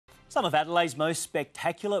Some of Adelaide's most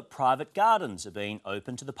spectacular private gardens are being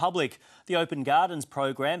open to the public. The Open Gardens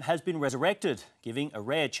program has been resurrected, giving a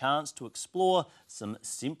rare chance to explore some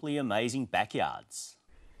simply amazing backyards.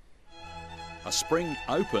 A spring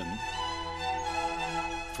open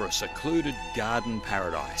for a secluded garden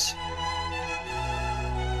paradise.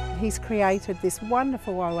 He's created this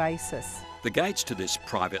wonderful oasis. The gates to this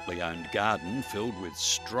privately owned garden, filled with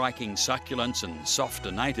striking succulents and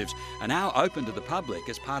softer natives, are now open to the public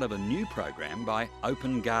as part of a new program by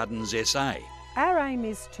Open Gardens SA. Our aim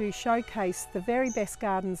is to showcase the very best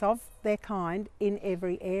gardens of their kind in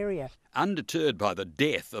every area. Undeterred by the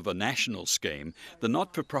death of a national scheme, the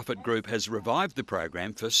not-for-profit group has revived the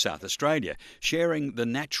program for South Australia, sharing the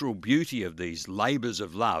natural beauty of these labours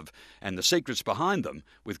of love and the secrets behind them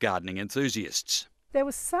with gardening enthusiasts. There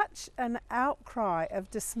was such an outcry of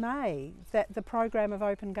dismay that the program of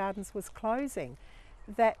Open Gardens was closing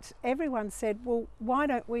that everyone said, well, why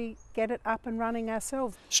don't we get it up and running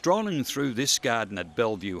ourselves? Strolling through this garden at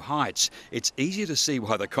Bellevue Heights, it's easy to see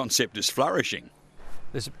why the concept is flourishing.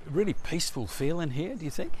 There's a really peaceful feel in here, do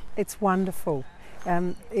you think? It's wonderful.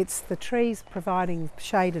 It's the trees providing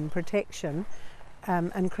shade and protection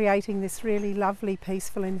and creating this really lovely,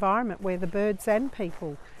 peaceful environment where the birds and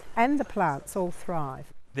people and the plants all thrive.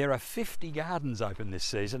 There are 50 gardens open this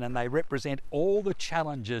season and they represent all the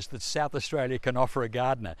challenges that South Australia can offer a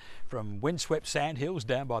gardener, from windswept sandhills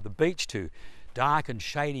down by the beach to dark and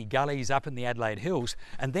shady gullies up in the Adelaide Hills,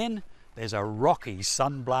 and then there's a rocky,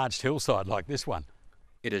 sun-blanched hillside like this one.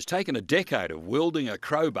 It has taken a decade of wielding a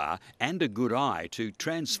crowbar and a good eye to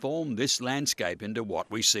transform this landscape into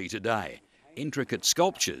what we see today. Intricate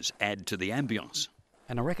sculptures add to the ambience.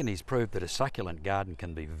 And I reckon he's proved that a succulent garden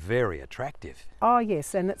can be very attractive. Oh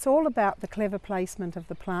yes, and it's all about the clever placement of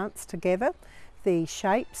the plants together, the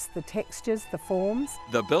shapes, the textures, the forms.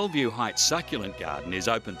 The Bellevue Heights Succulent Garden is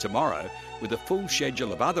open tomorrow, with a full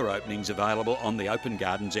schedule of other openings available on the Open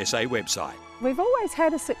Gardens SA website. We've always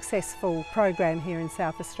had a successful program here in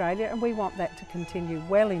South Australia and we want that to continue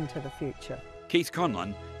well into the future. Keith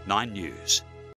Conlon, 9 News.